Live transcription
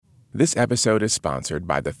This episode is sponsored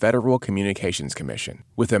by the Federal Communications Commission,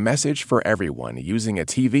 with a message for everyone using a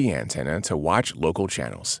TV antenna to watch local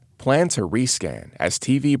channels. Plan to rescan as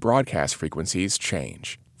TV broadcast frequencies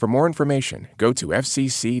change. For more information, go to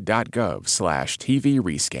fcc.gov/TV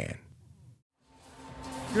rescan.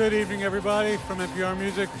 Good evening, everybody, from NPR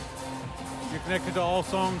Music. You're connected to All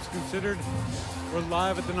Songs Considered. We're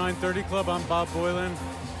live at the 930 Club. I'm Bob Boylan.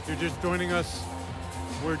 If you're just joining us,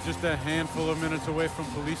 we're just a handful of minutes away from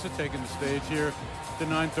Polisa taking the stage here at the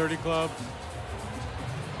 930 Club.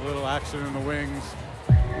 A little action in the wings.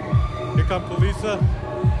 Here come Polisa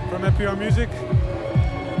from NPR Music.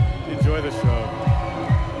 Enjoy the show.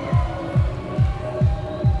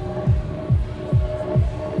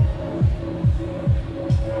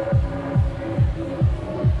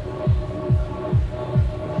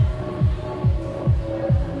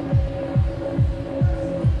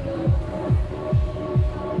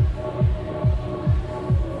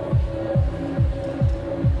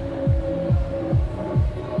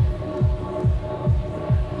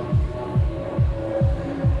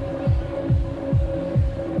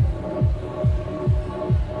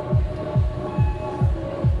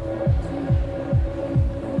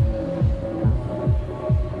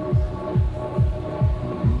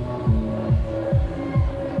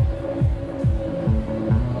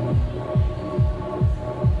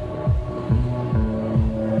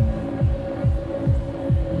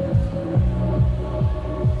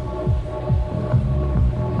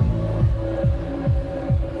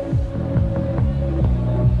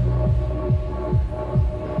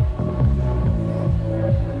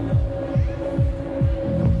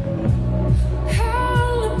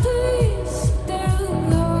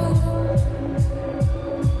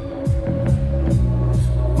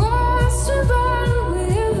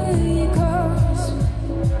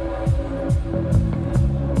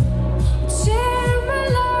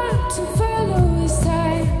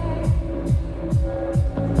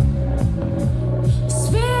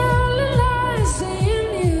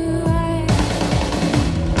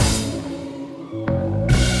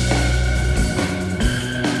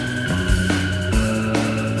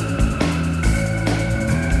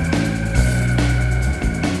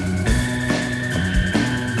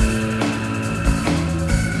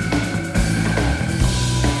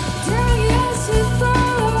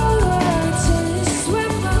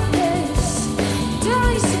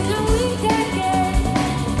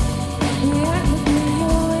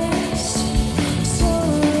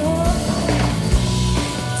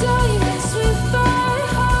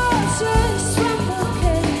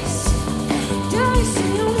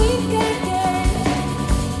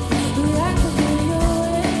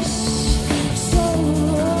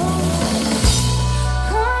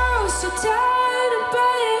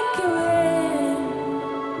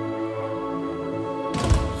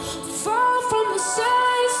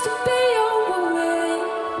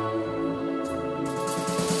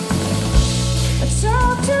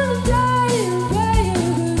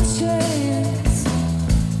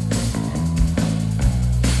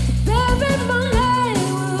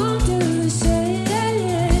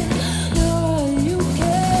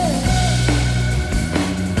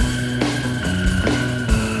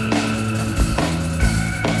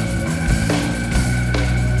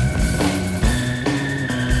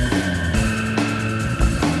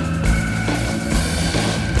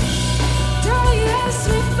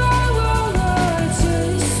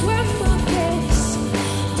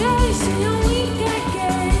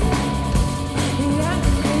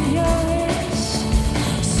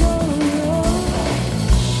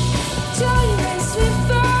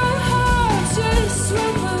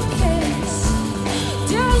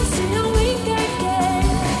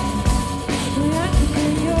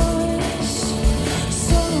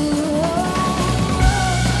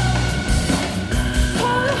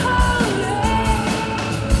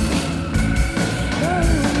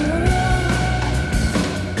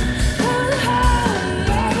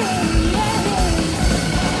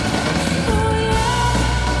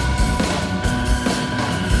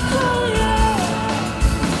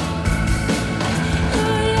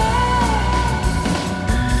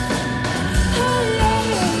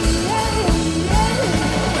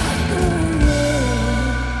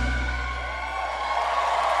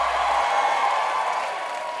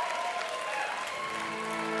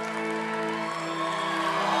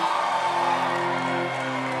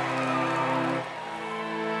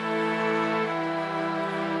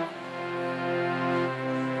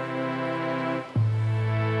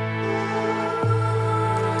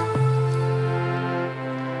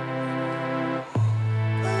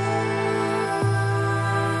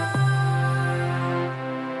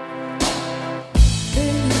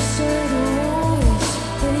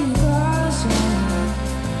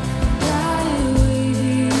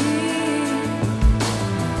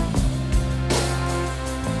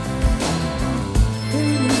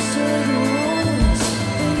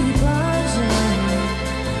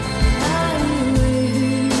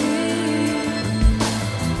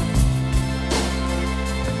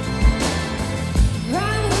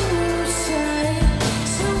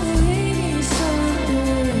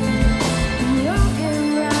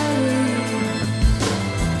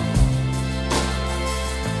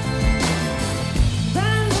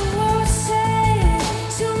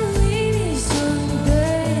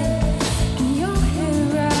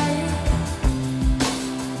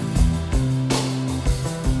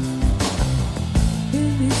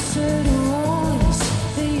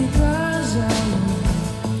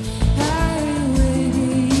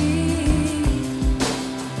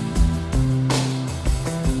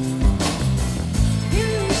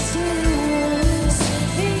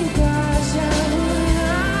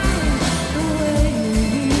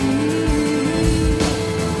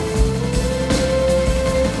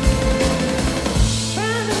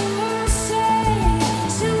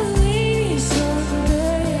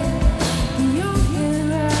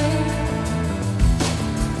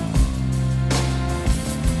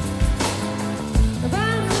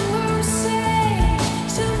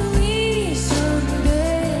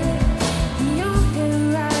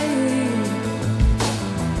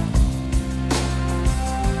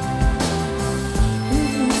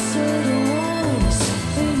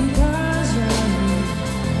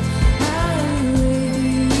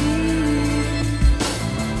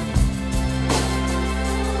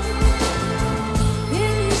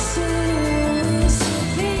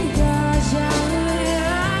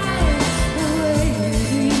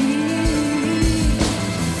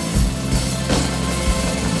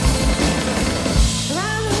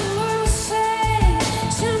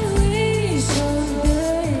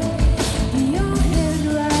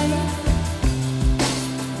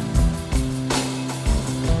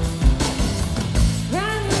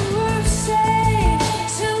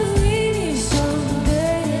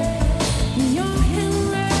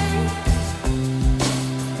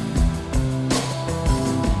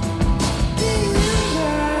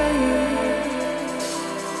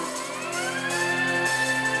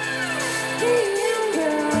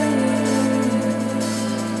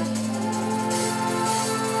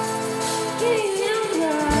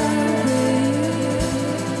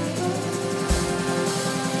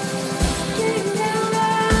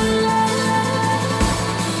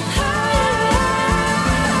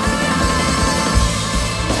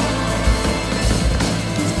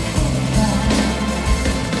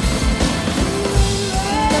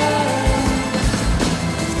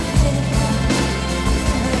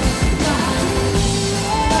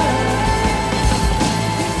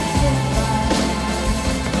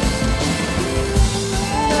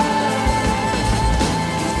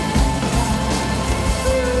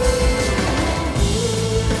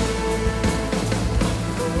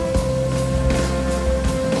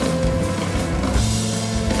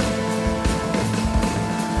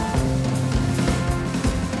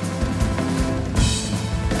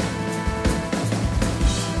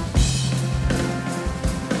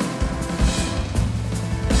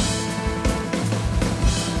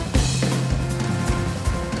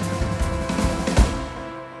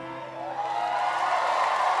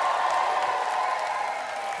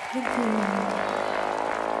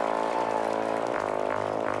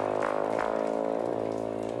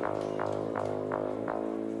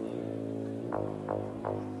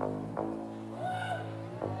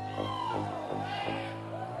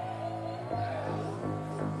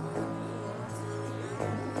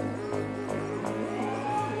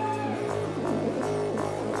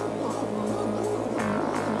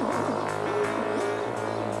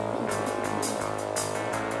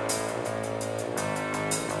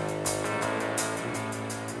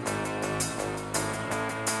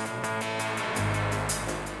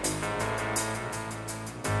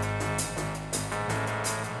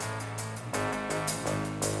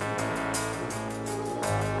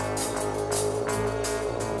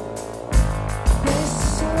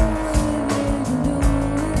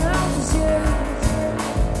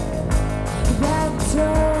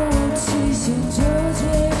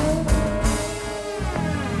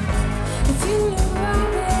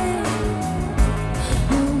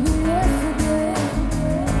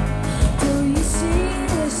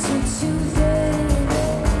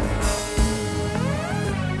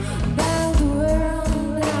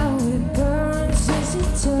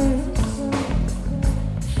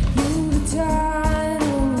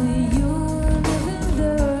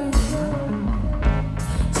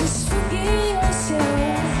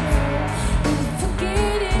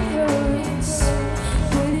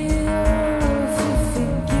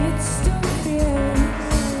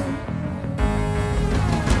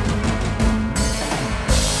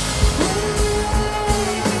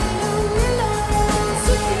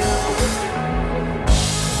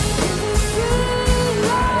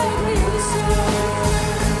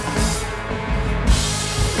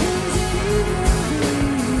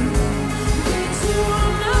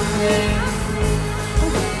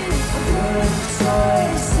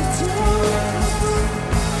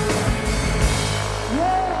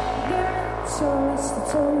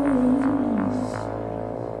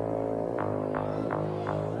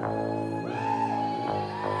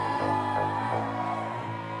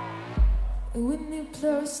 When you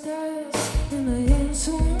close eyes and my hands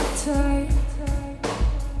so tight,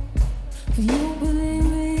 you believe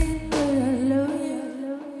me that I love you.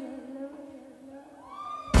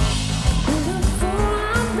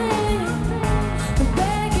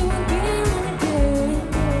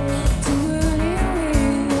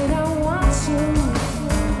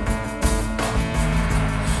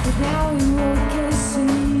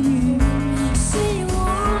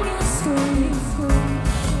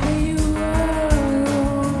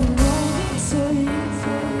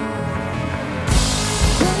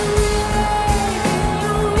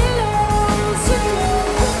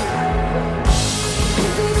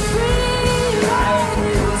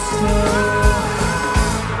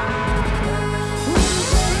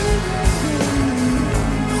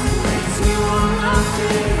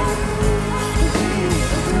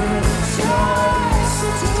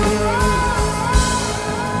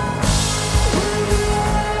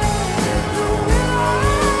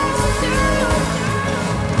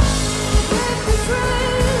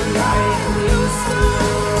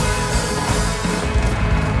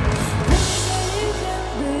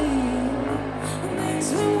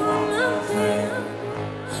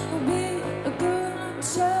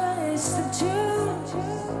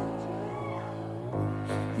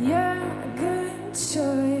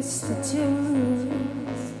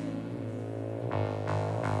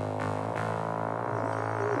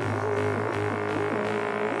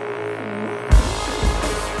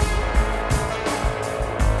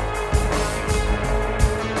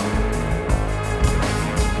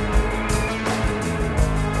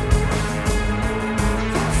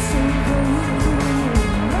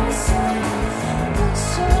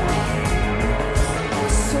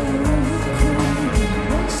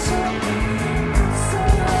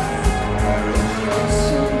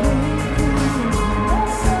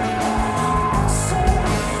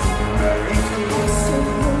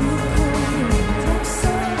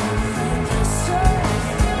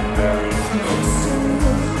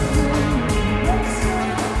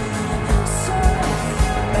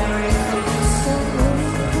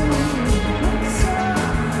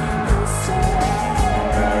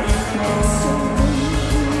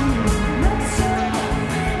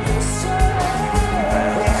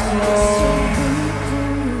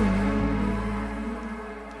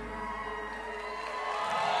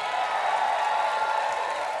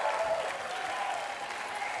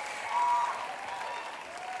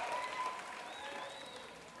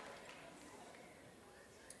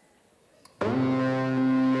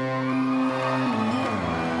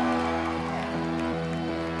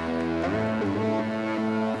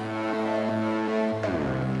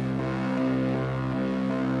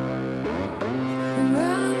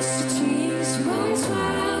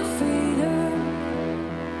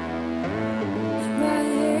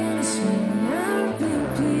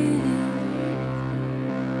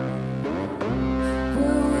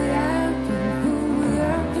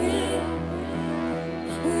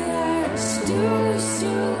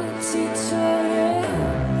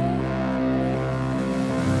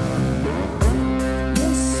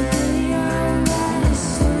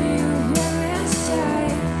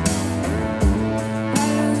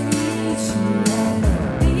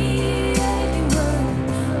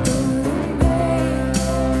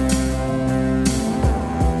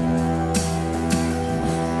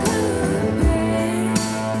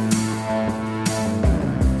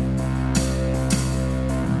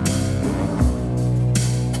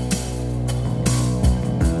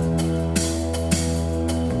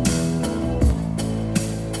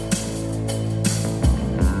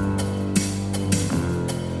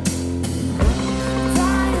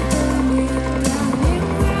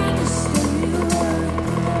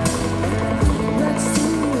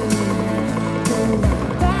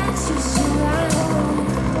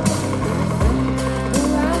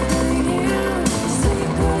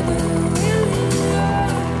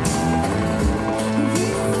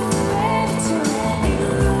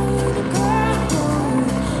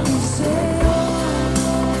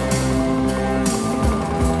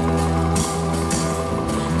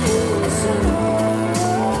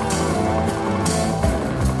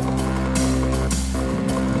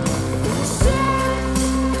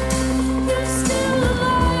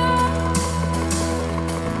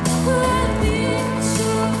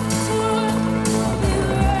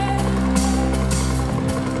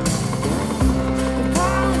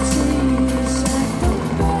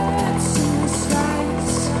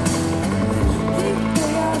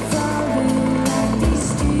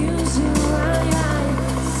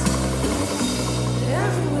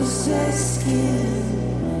 Thank you.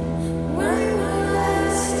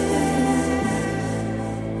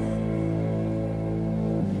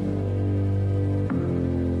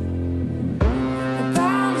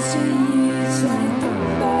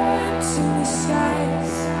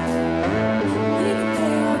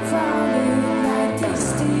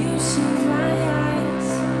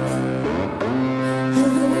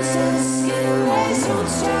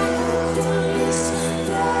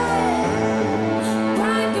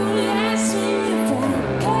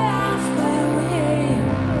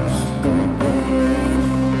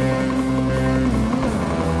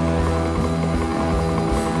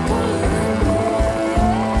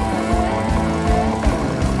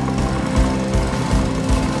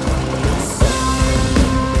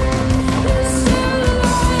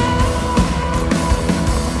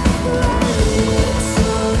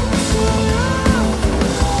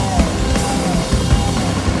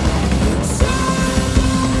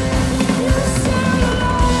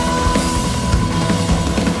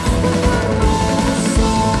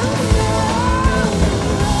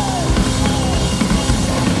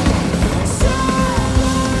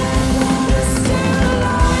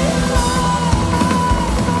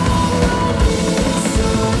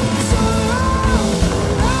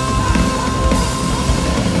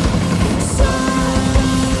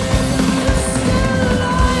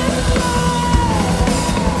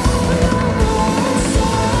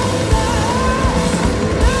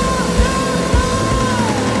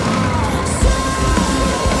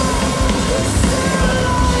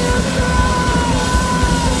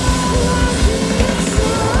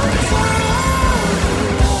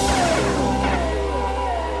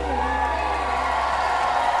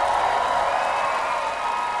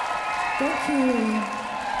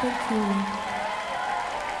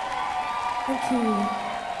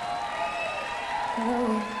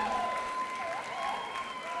 Hello.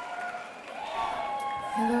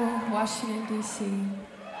 Hello, Washington, D.C.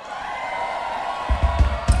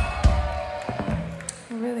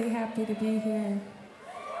 I'm really happy to be here.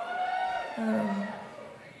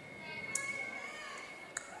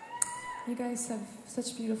 You guys have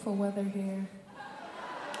such beautiful weather here.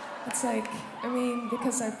 It's like, I mean,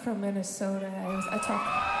 because I'm from Minnesota,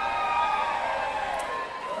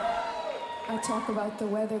 I talk about the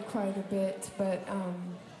weather quite a bit, but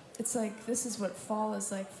it's like, this is what fall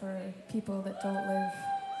is like for people that don't live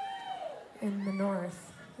in the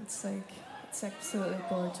north. It's like, it's absolutely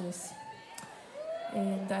gorgeous.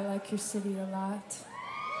 And I like your city a lot.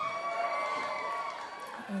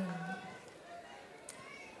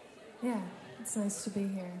 Yeah, it's nice to be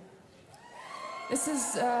here. This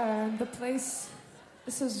is the place,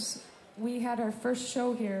 we had our first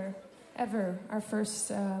show here ever, our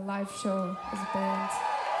first live show as a band.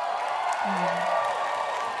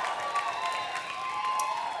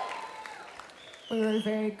 We were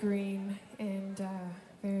very green and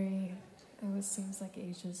it seems like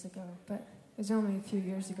ages ago, but it was only a few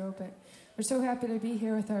years ago, but we're so happy to be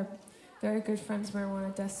here with our very good friends,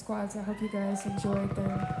 Marijuana Death Squads. I hope you guys enjoyed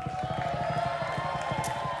them.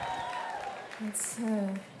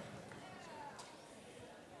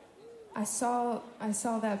 I saw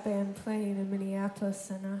that band playing in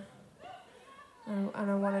Minneapolis, and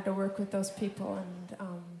I wanted to work with those people, and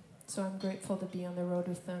so I'm grateful to be on the road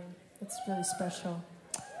with them. It's really special.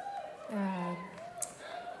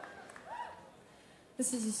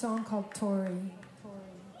 This is a song called Torre.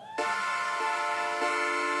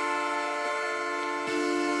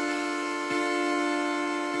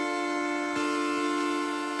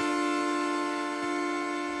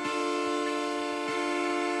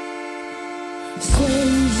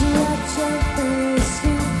 Strange, you watch your face,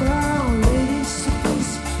 skin brown, ladies to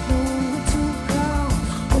peace, nowhere to go.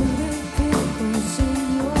 Living people see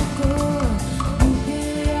your door, you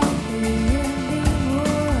get out here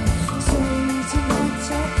anymore. Strange, you watch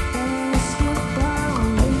your face, skin brown,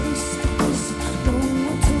 ladies to peace,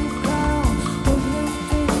 nowhere to go. Living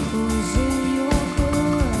people see your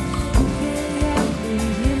door, you get out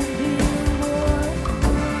here anymore.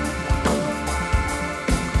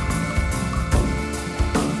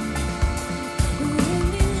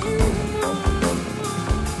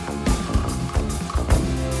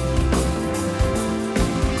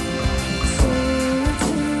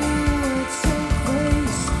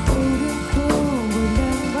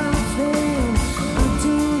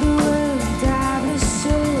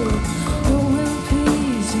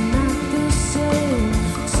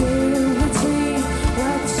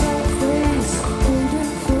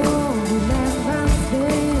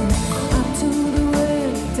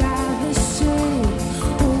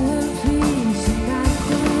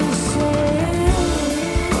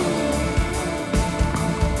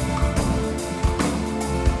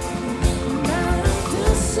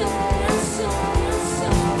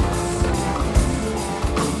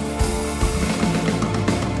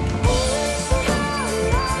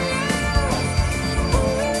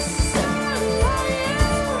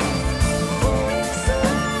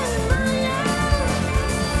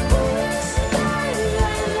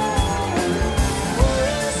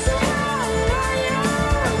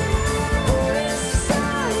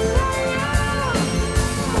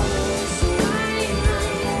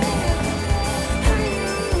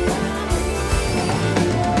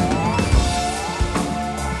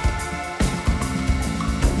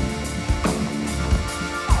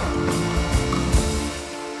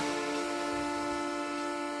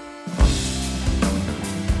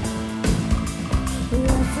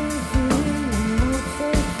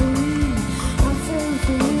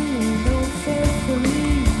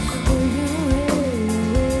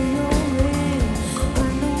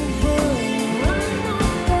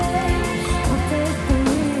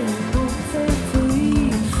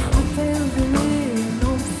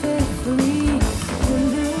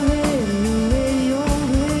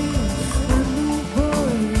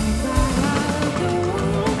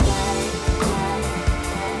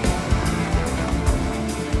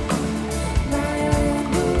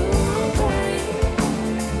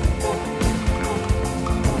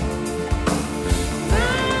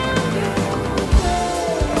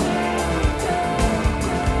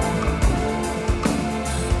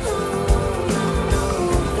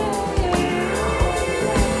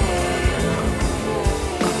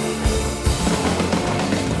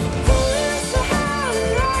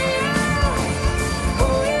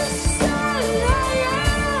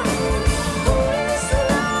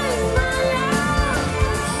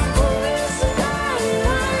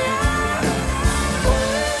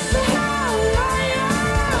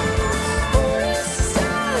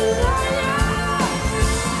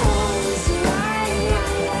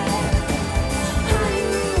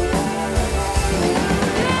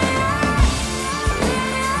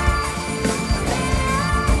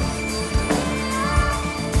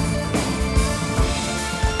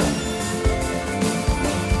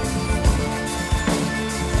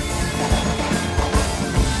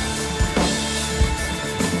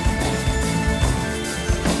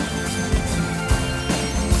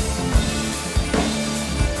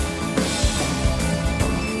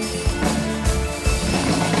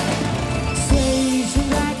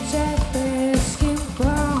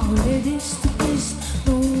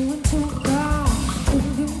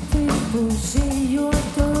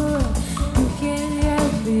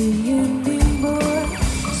 be anymore.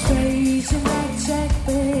 Space and like Jack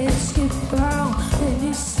Biscuit Brown. And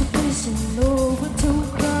it's the prison over too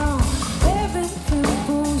long. Everything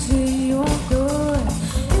falls in your door.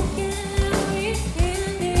 You can't read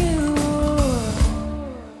anymore.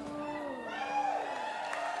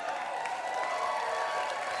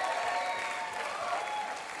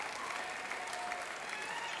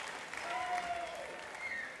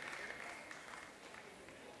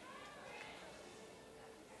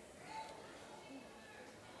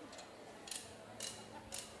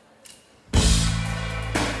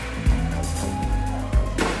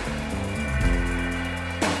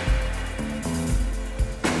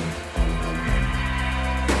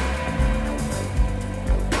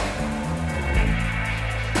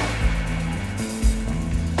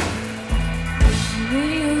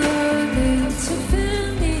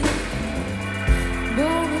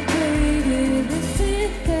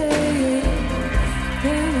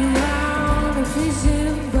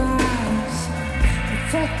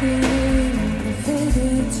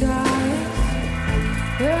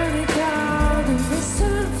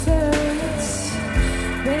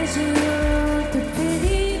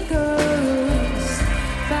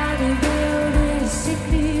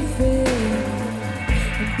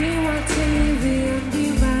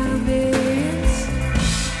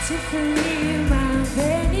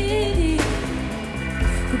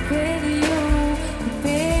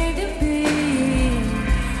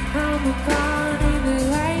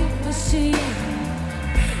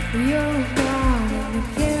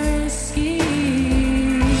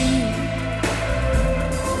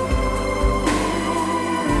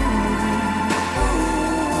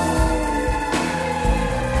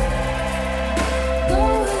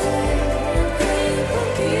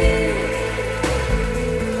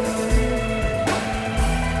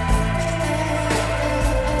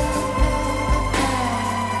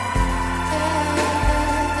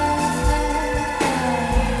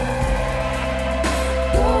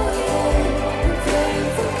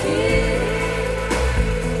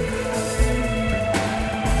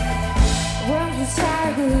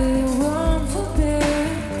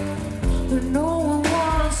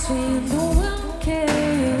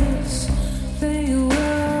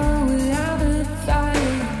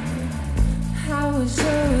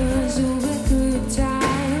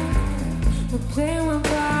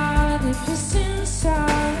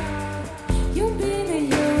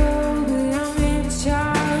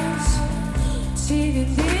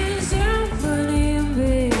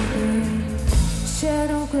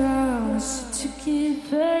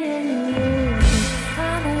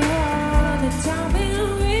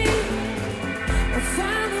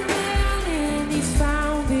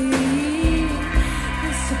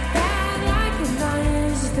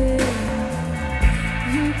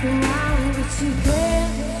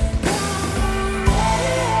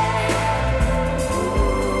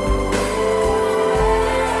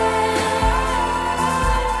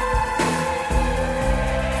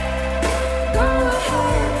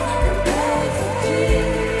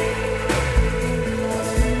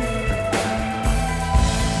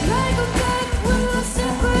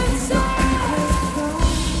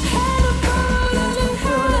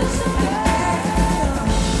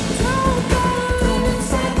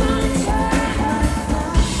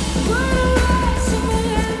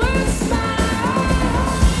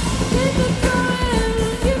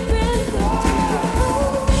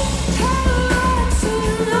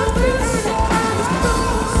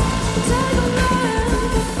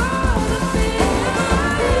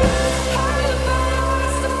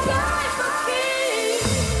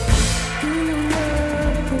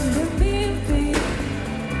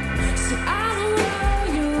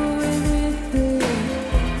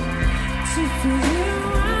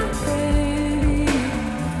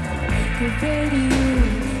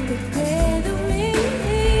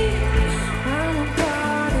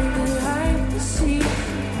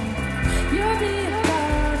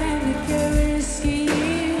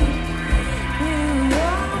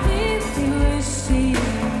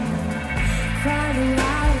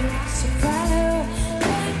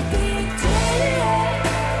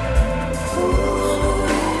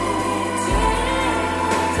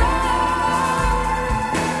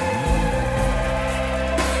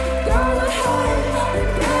 Go ahead.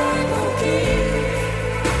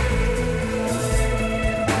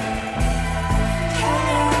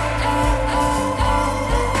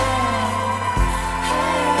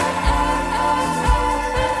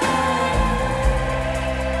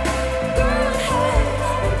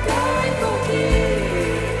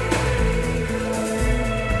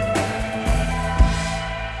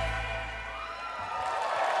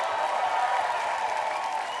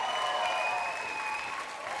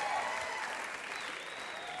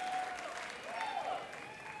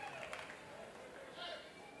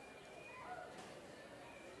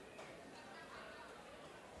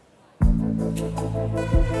 Like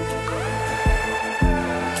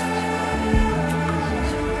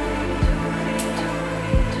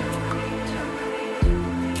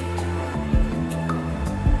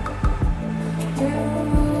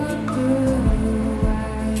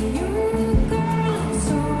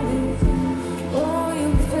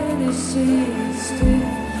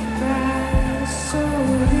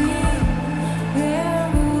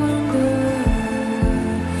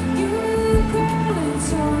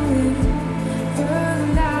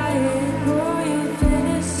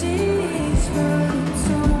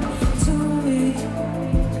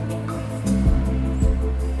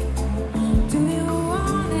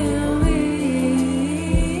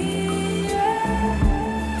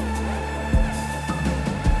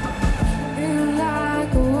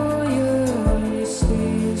a warrior.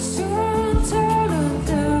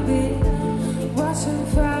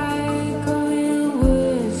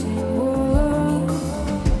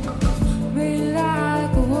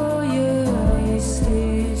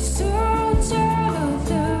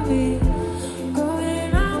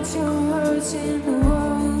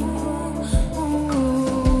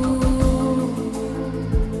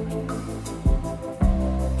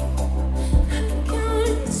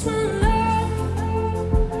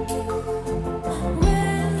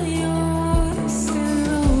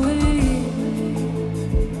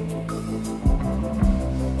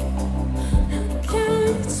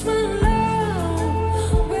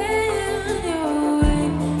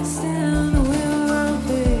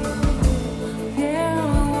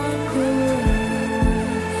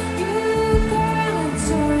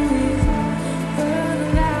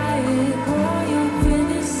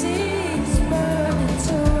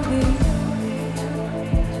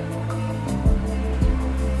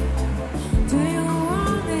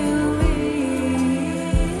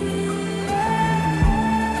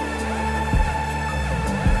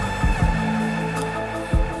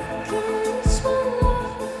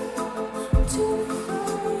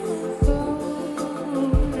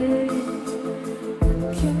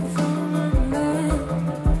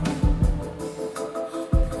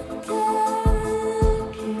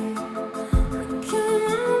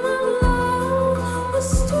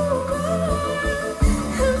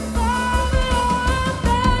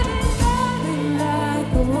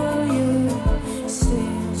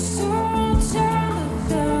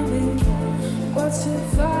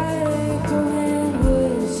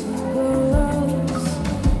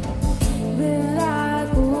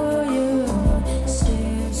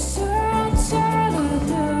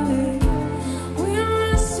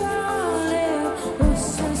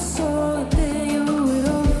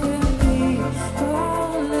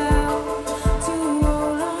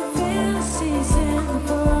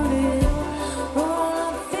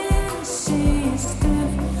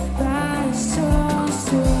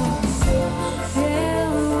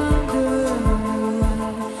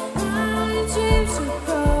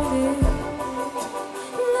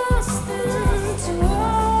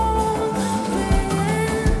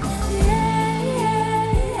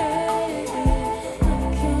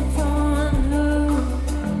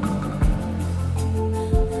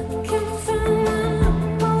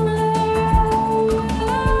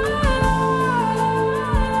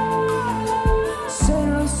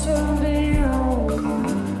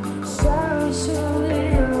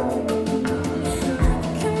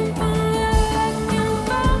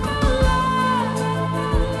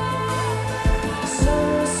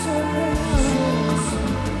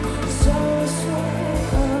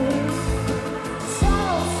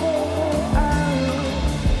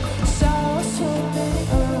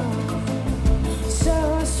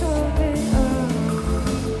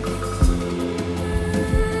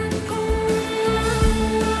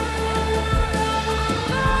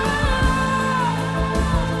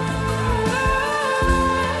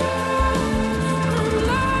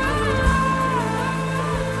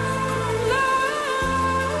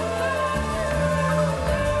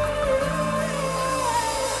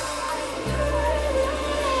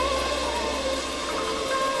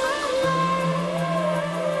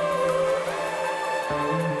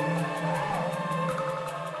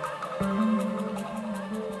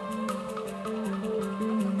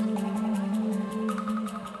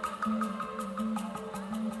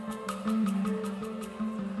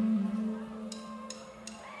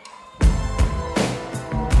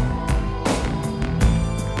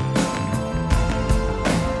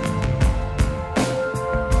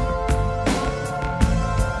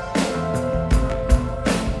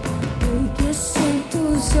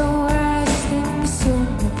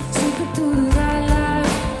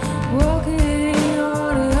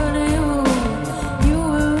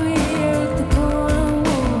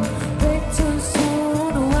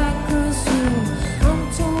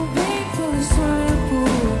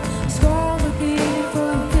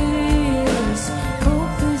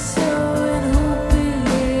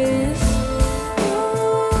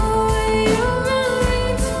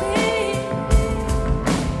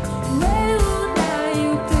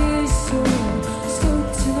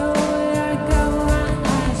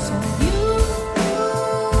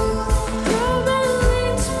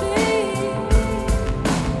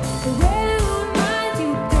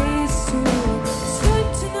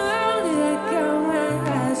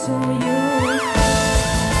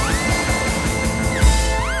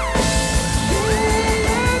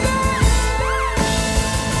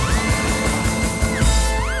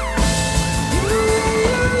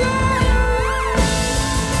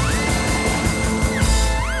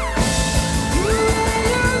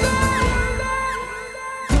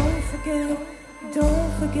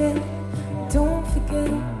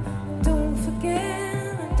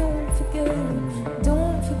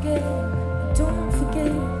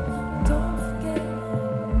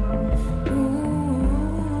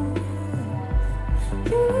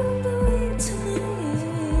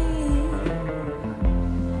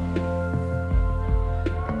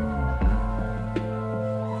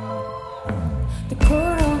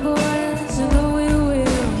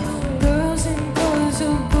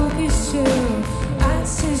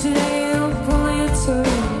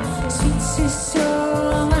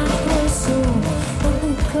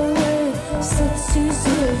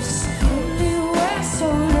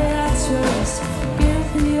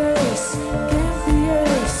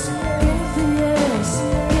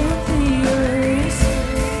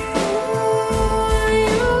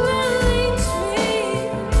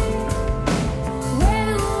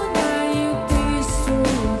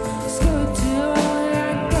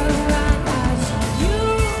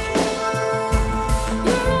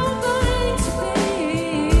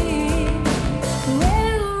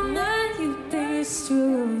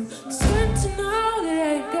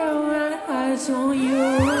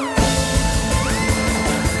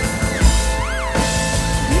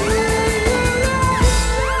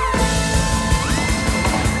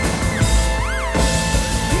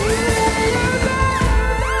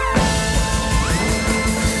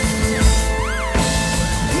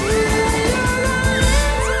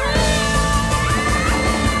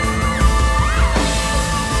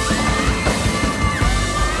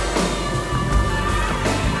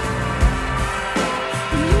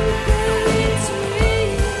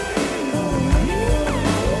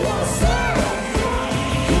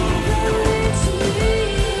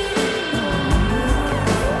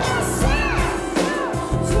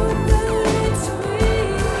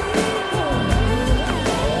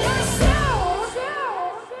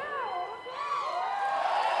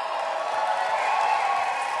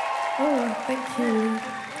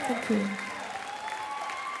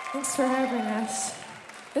 Thanks for having us.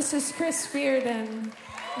 This is Chris Beard and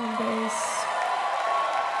bass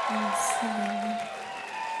and singing.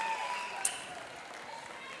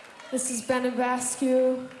 This is Ben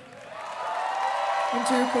Vascu and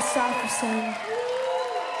Drew Christopherson.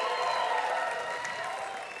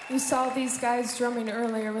 You saw these guys drumming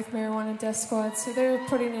earlier with Marijuana Death Squad, so they're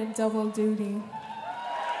putting in double duty.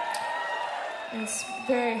 It's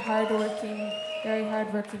very hardworking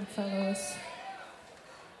fellows.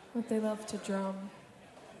 But they love to drum.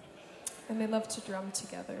 And they love to drum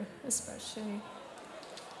together, especially.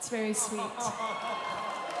 It's very sweet.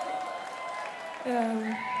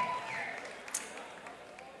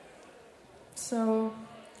 So,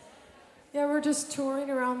 yeah, we're just touring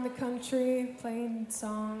around the country, playing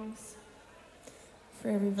songs for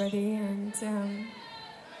everybody, and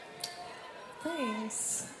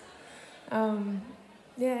thanks.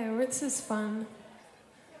 Yeah, this is fun.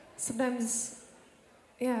 Sometimes,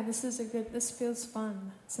 yeah, this feels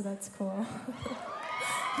fun, so that's cool.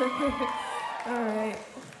 All right,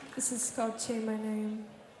 this is called Change My Name.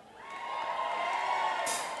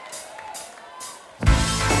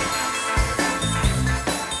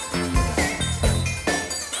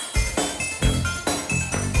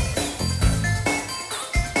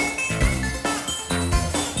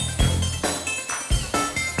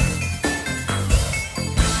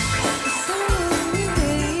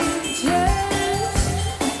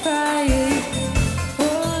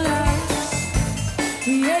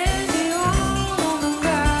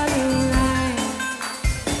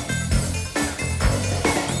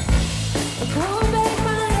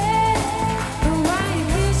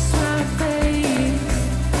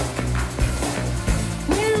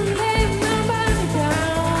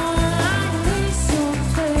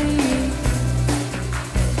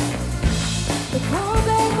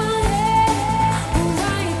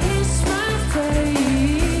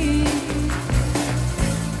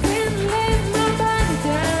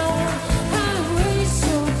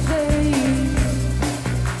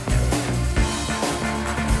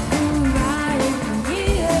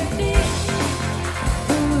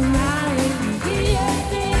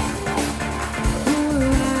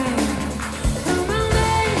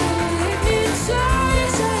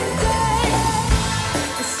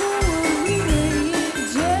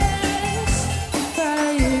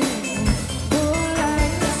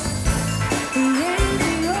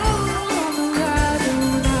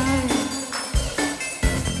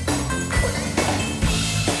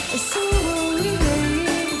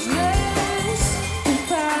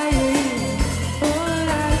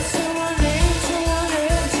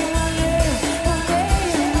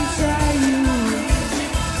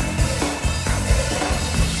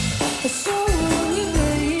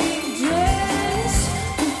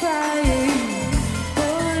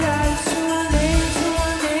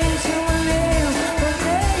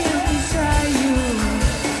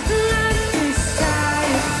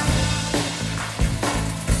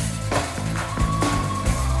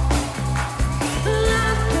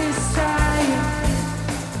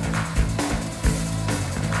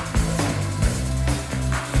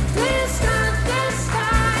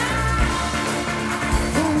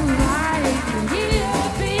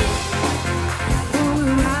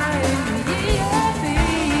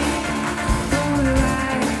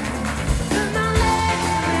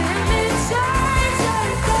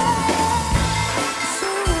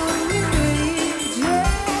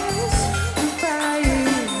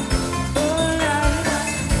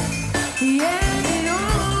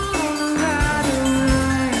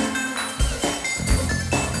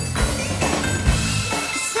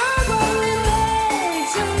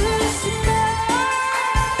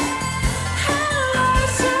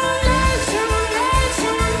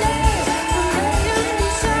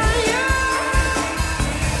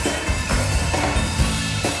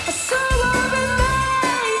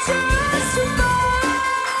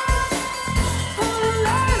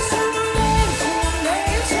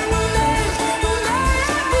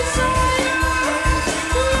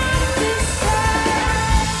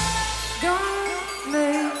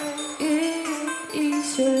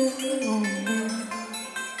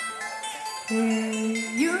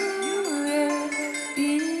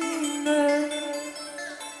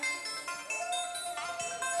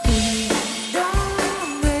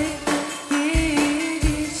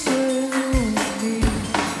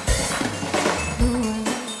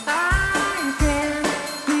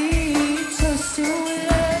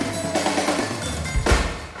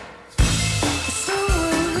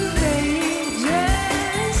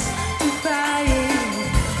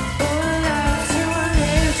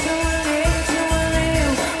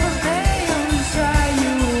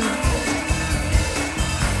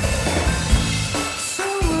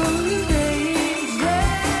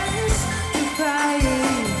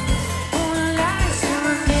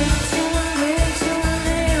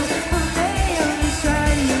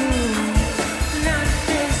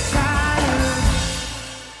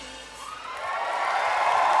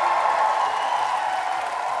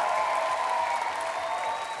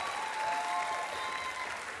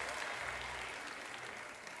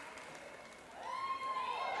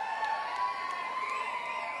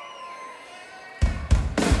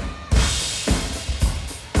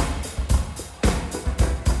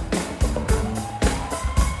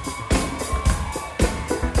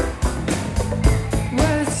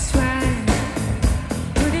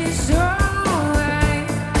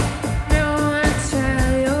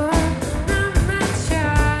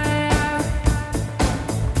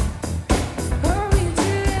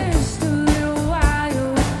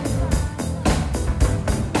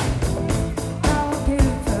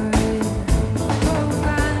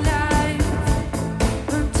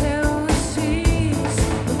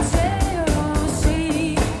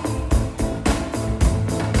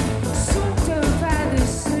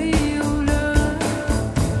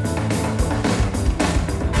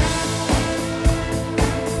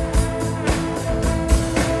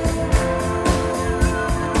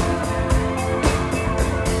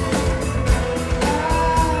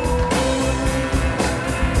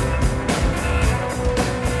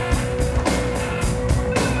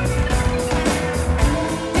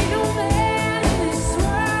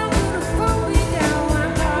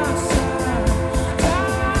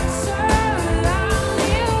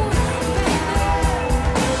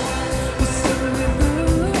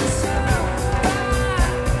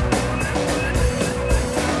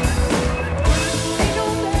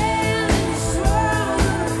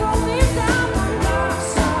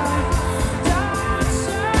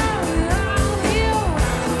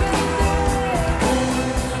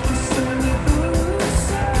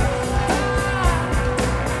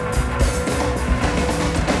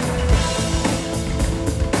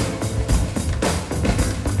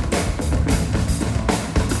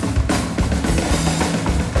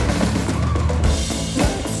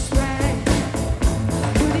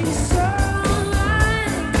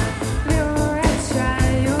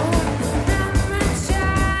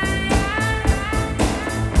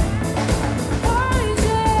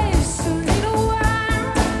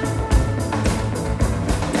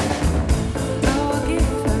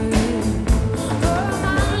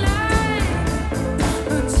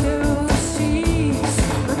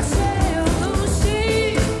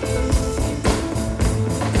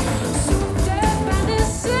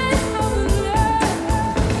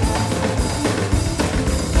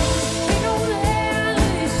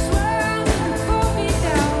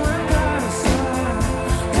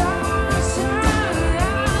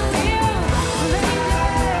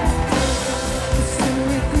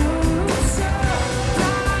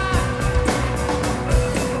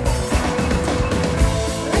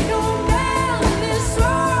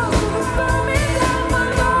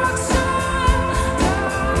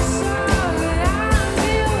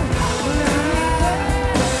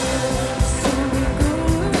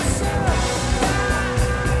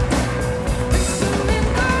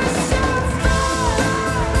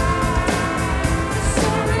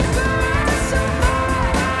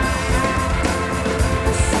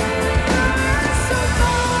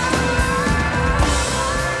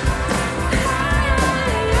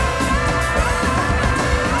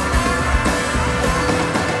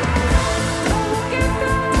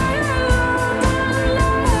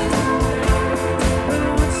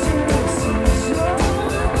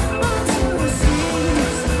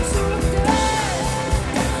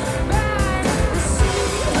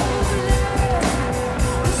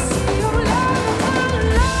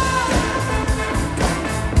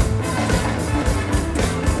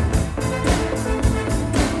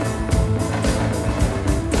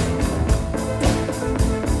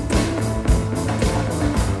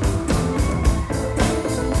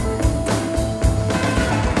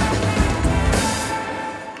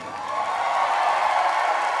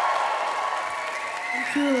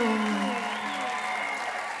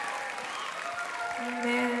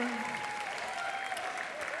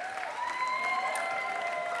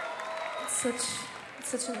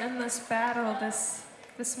 such an endless battle,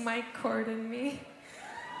 this mic cord in me.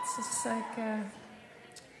 It's just like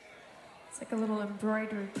it's like a little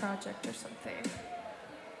embroidery project or something.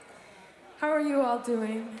 How are you all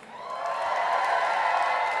doing?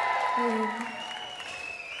 I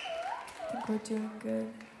think we're doing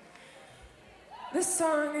good. This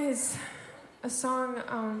song is a song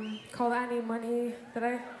called "I Need Money"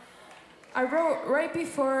 that I wrote right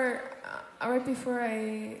before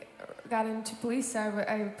I got into police.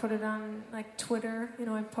 I put it on like Twitter. You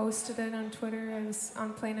know, I posted it on Twitter. I was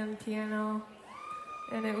playing on the piano,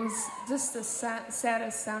 and it was just the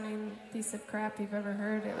saddest sounding piece of crap you've ever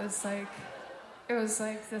heard. It was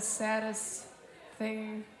like the saddest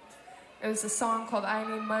thing. It was a song called "I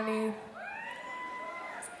Need Money,"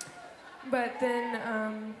 but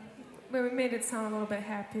then we made it sound a little bit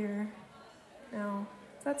happier. Now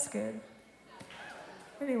that's good.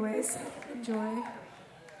 Anyways, enjoy.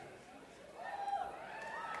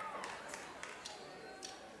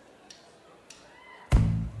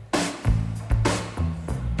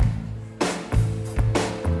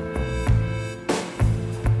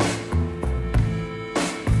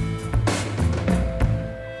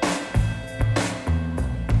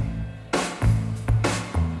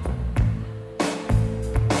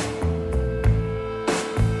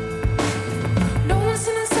 No one's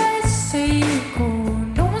in a say you go.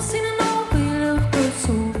 No one's seen an old wheel of good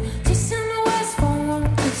soul. Chasing the west for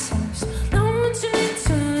one desires. No one's in it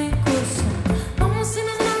till it goes down. No one's seen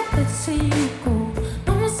an old that say you go.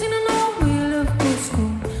 No one's seen an old wheel of good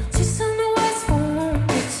soul. Chasing the west for one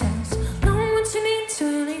desires. No one's in it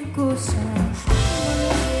till it goes down.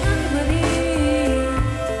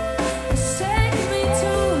 It's taking me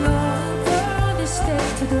too long for this step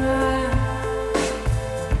to the right.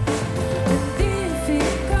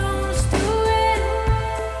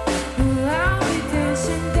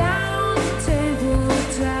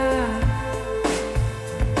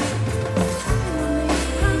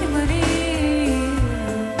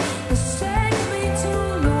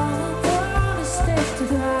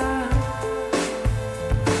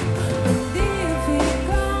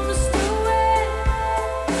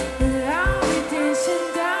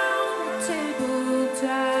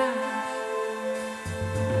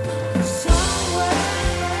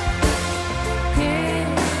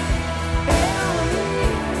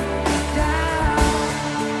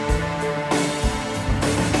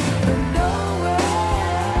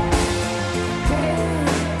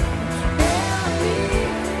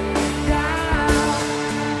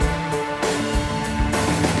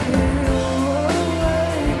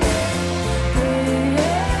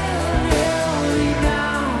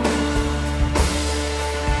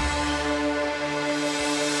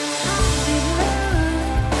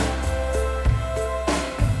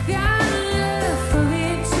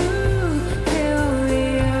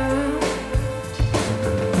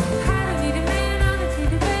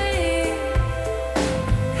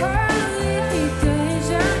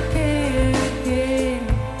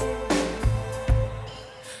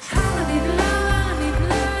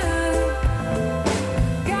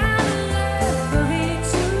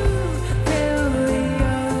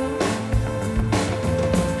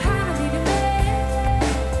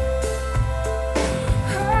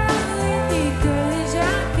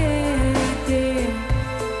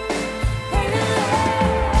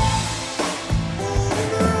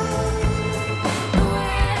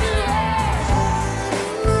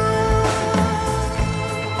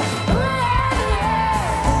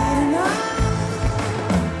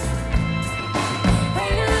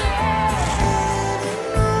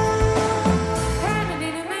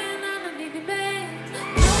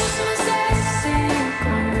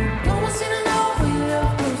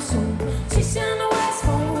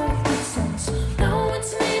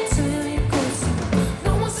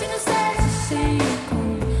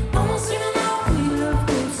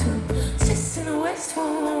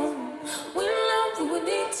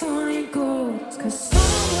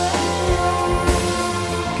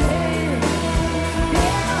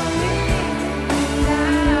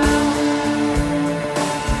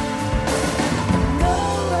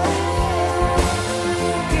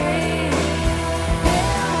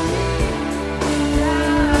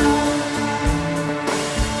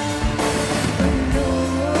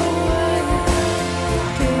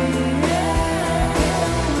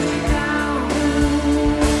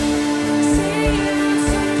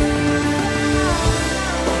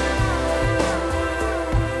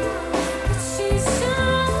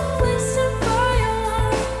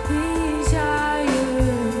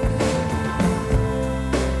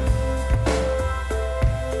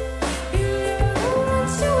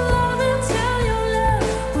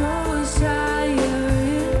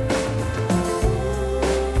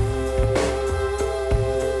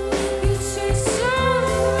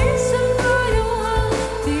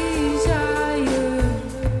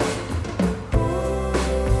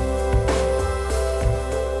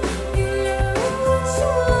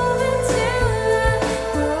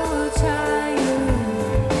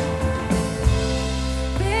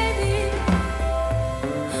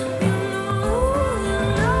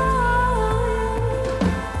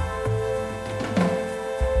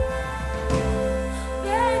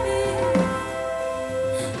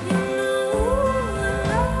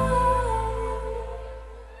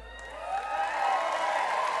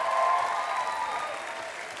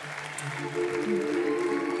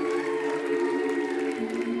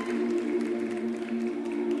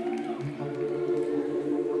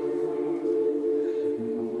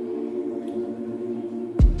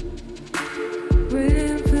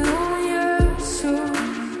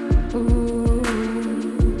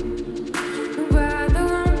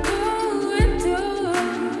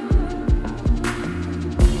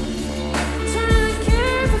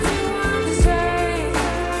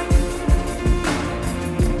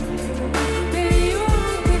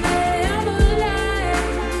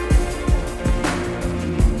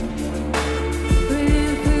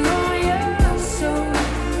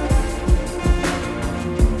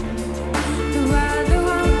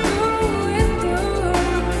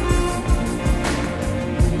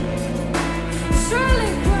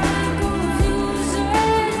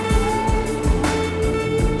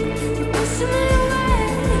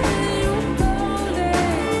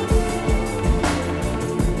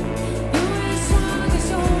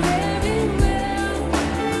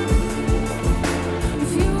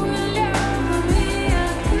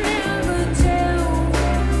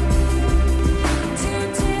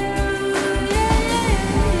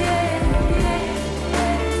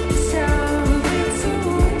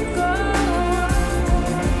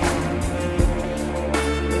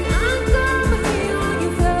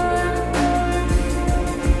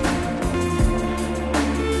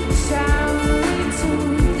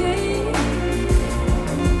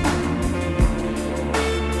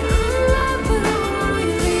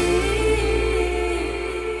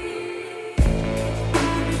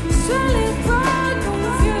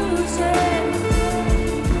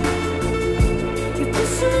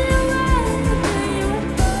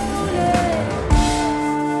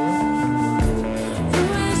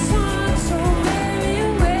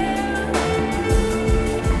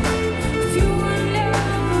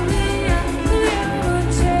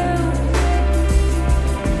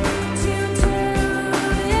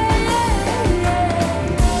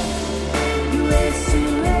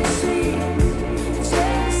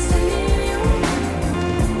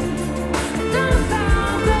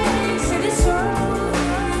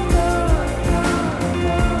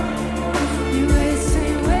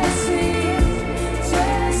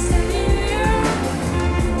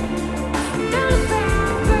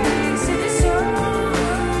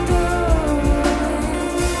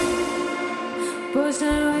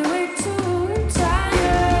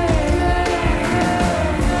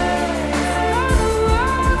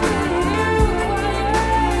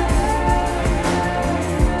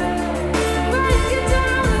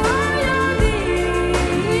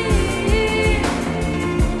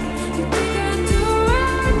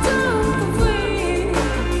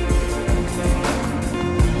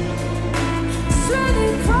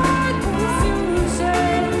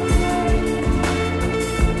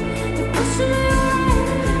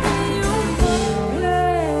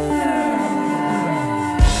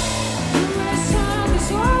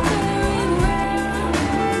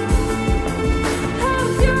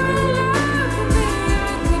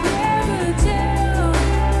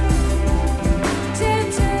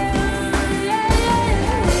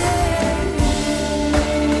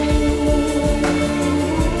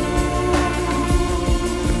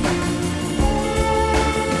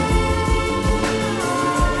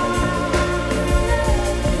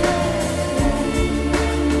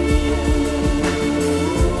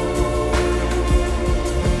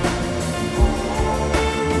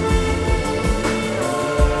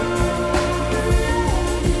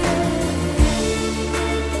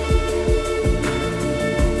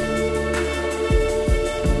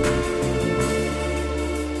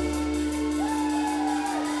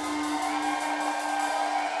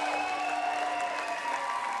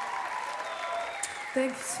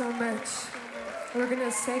 Thank you so much. We're going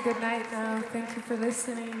to say goodnight now. Thank you for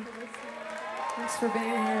listening. Thanks for being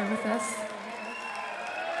here with us.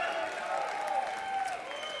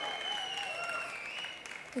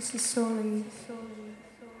 This is Poli.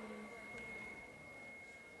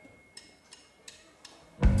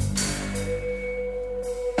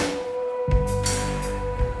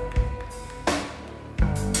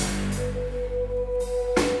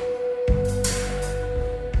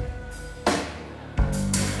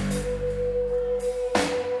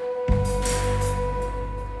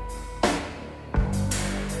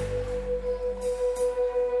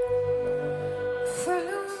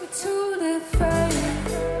 Follow me to the fire.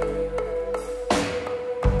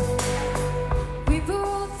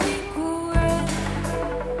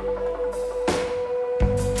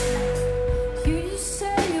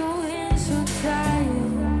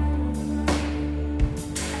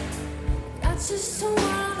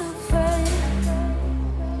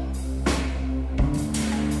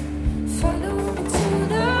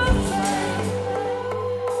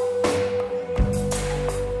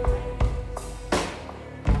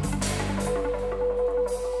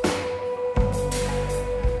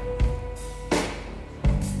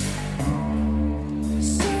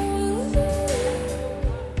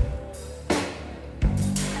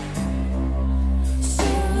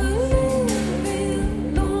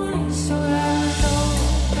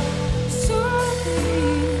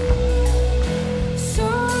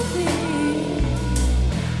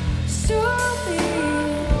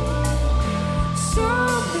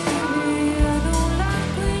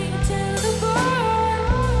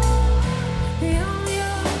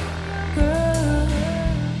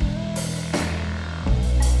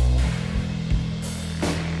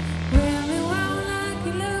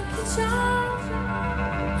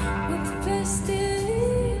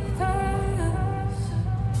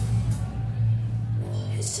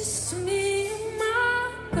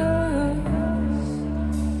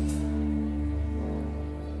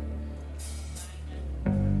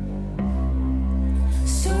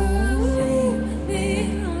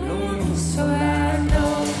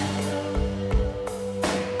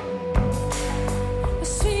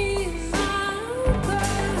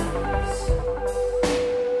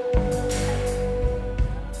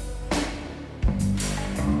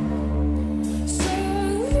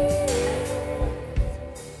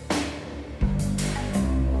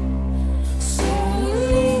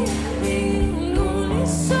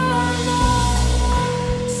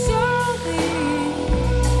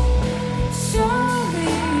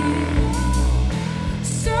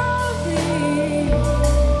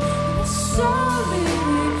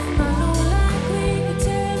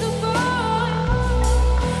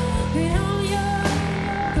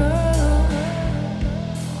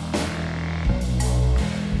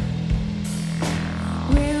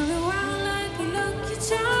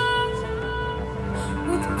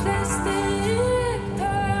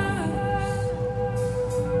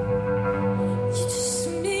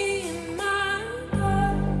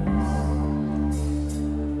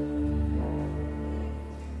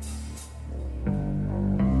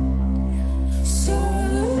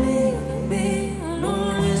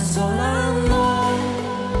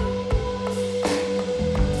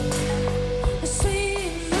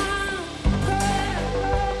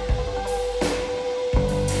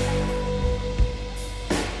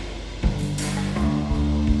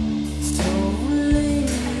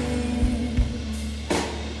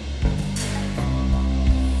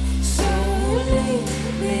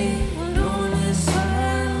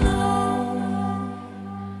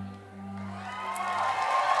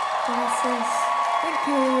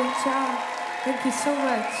 Thank you so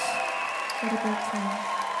much. What a great time.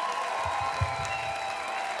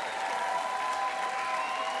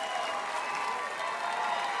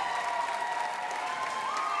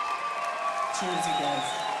 Cheers, you guys.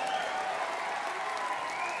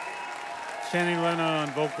 Shani Lena on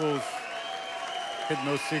vocals, hitting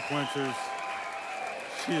those sequencers.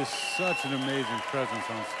 She is such an amazing presence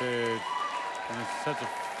on stage, and it's such a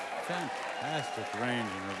fantastic range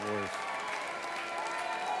in her voice.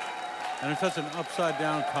 And it's such an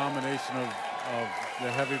upside-down combination of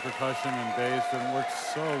the heavy percussion and bass, and it works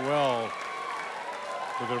so well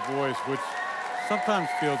with her voice, which sometimes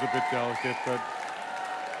feels a bit delicate, but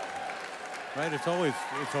right, it's always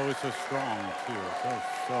so strong too. It's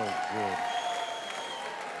so good.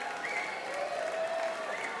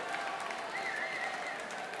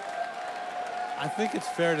 I think it's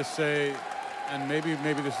fair to say, and maybe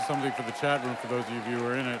this is something for the chat room for those of you who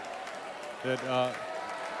are in it, that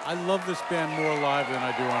I love this band more live than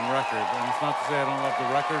I do on record. And it's not to say I don't love the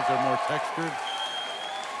records, they're more textured.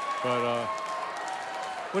 But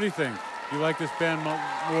what do you think? Do you like this band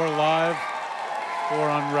more live or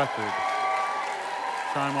on record?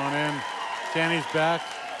 Chime on in. Shani's back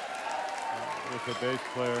with the bass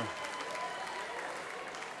player,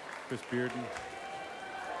 Chris Bearden.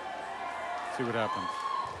 See what happens.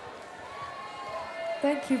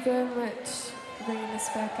 Thank you very much for bringing us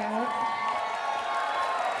back out.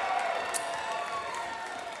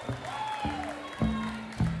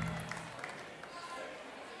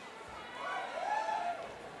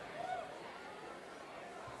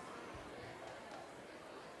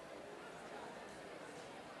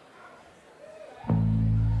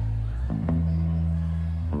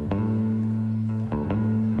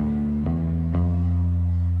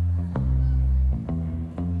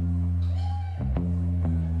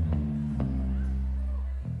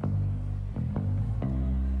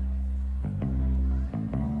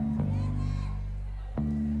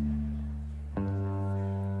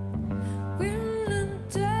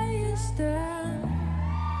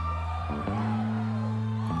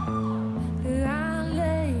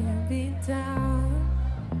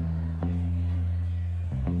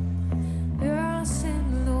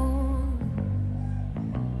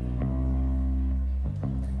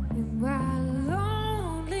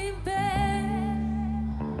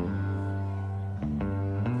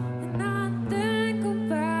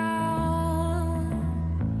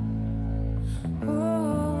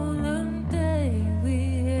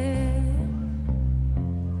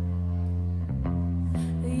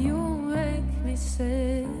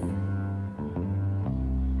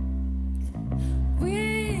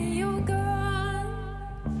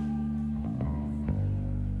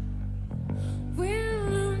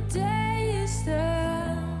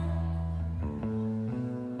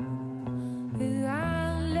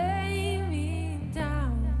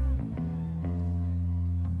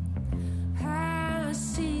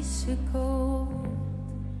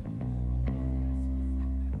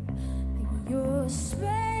 a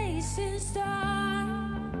space is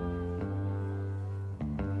dark,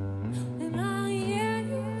 and I hear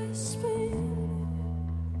you whisper,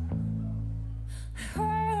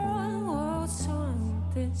 oh,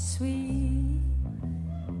 something sweet,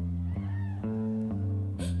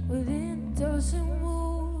 but it doesn't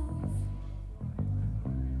move,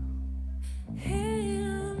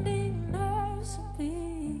 and it knows a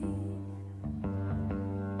beat.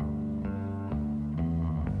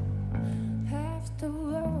 After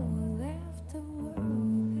all,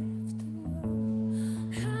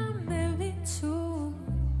 I'm married to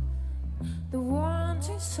the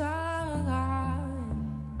wondrous side,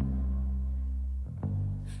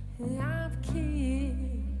 and I'm keeping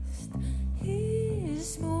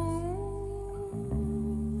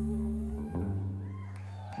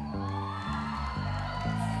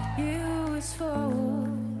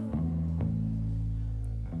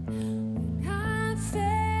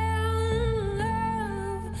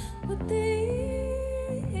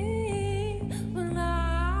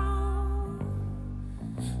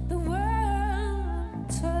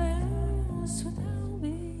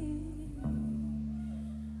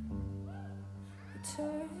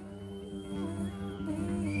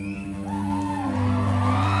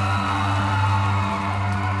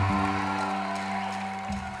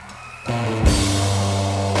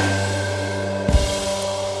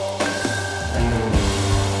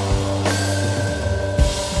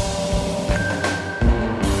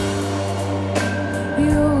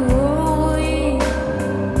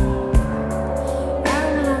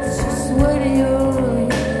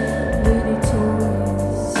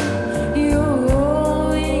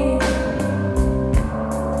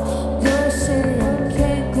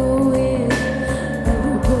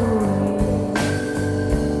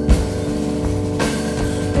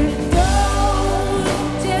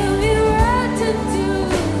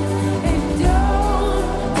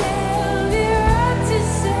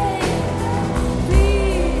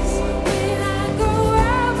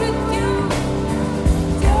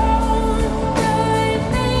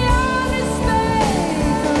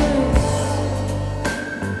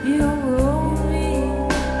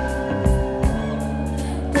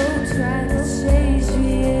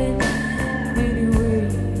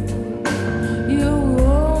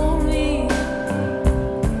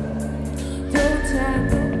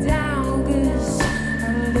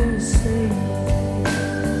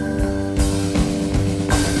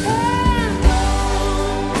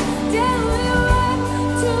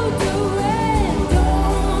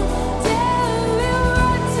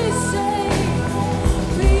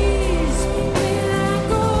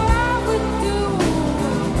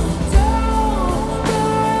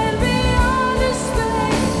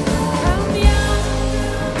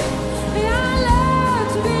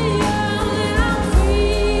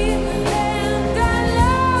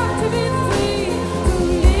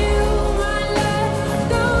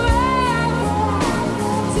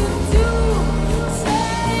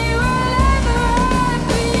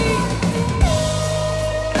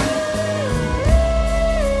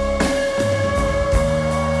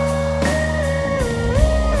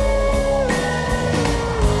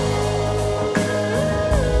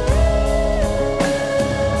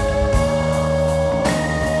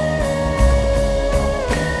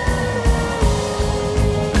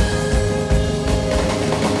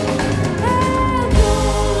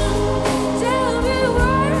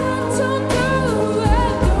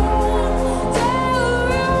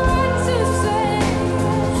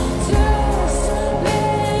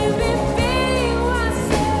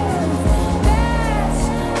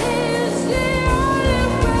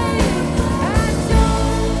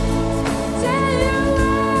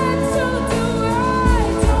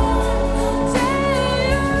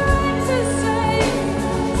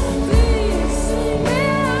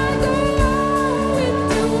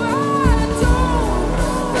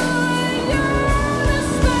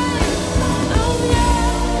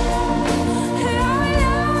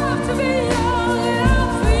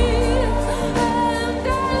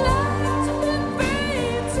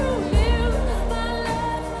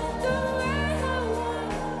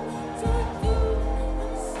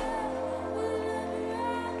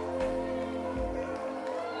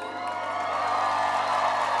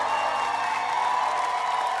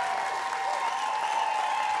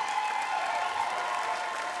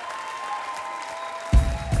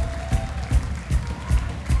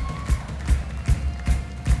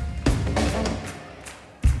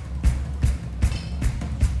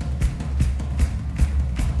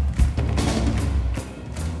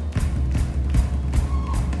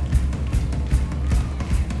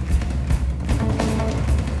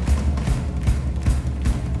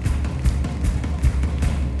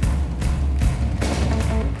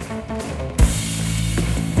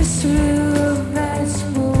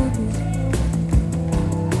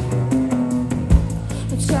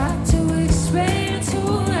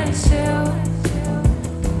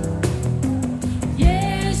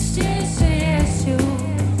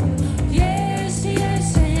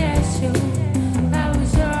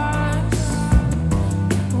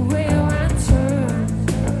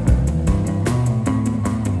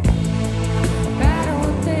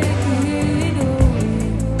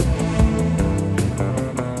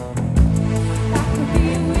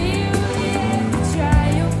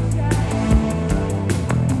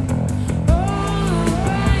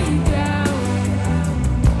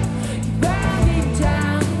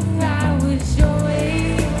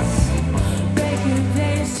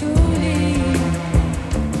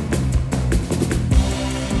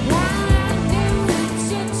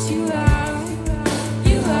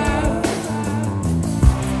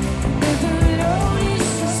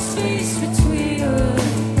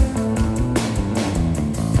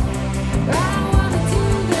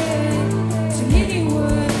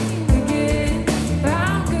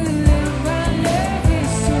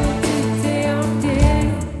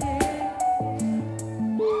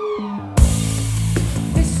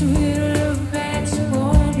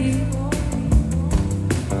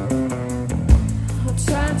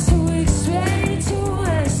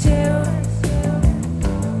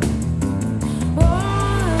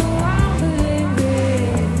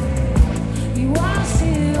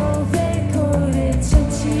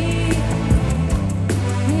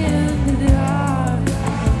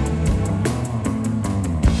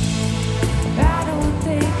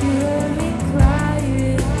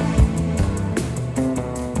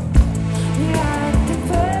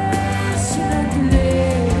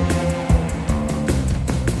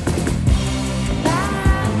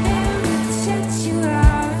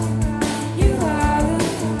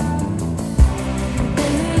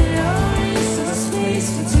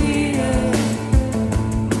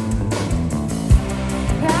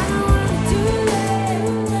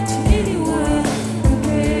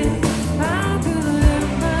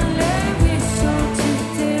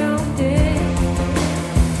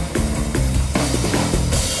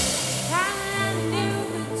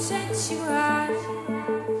you high.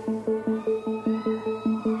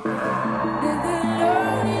 Never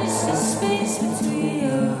notice the space between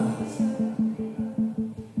us.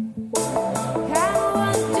 How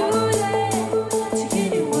I do that to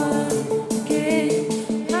anyone again.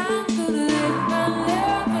 I'm gonna let my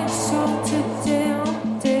lyrics song today.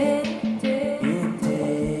 I'm dead, dead, dead.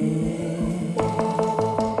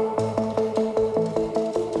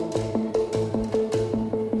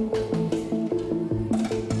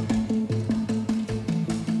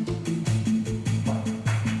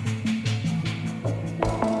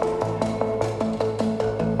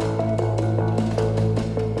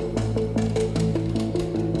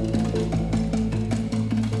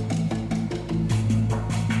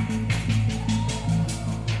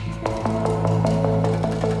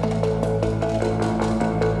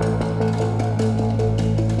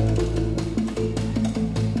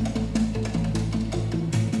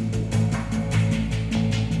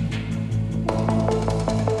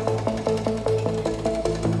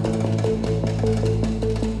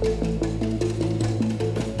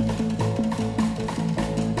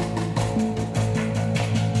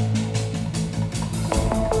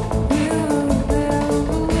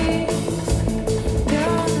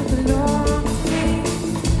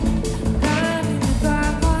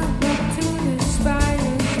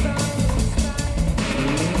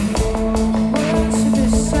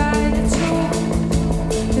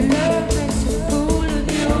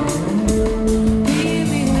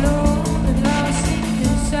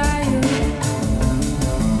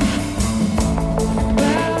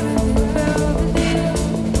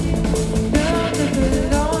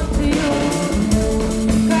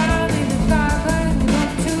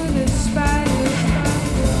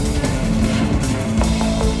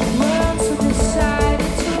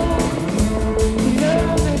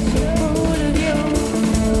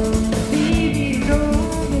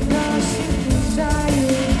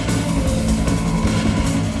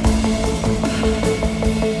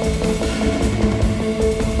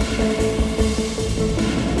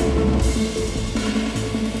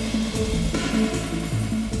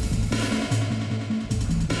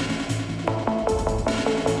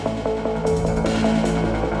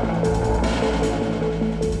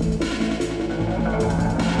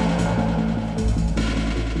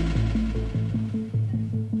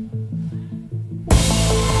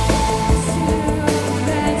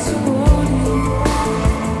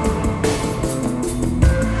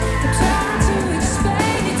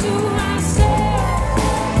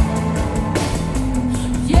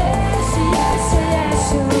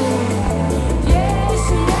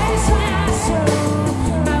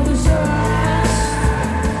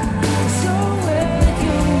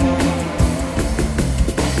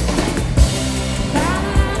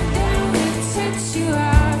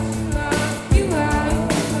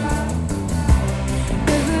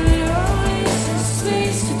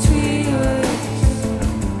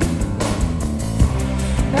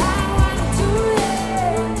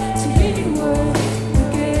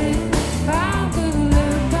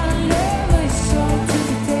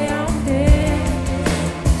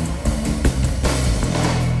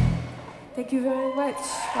 Thank you very much.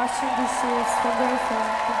 Watching this, it's been very fun.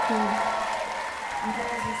 Thank you. You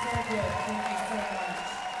guys are so good. Thank you so much.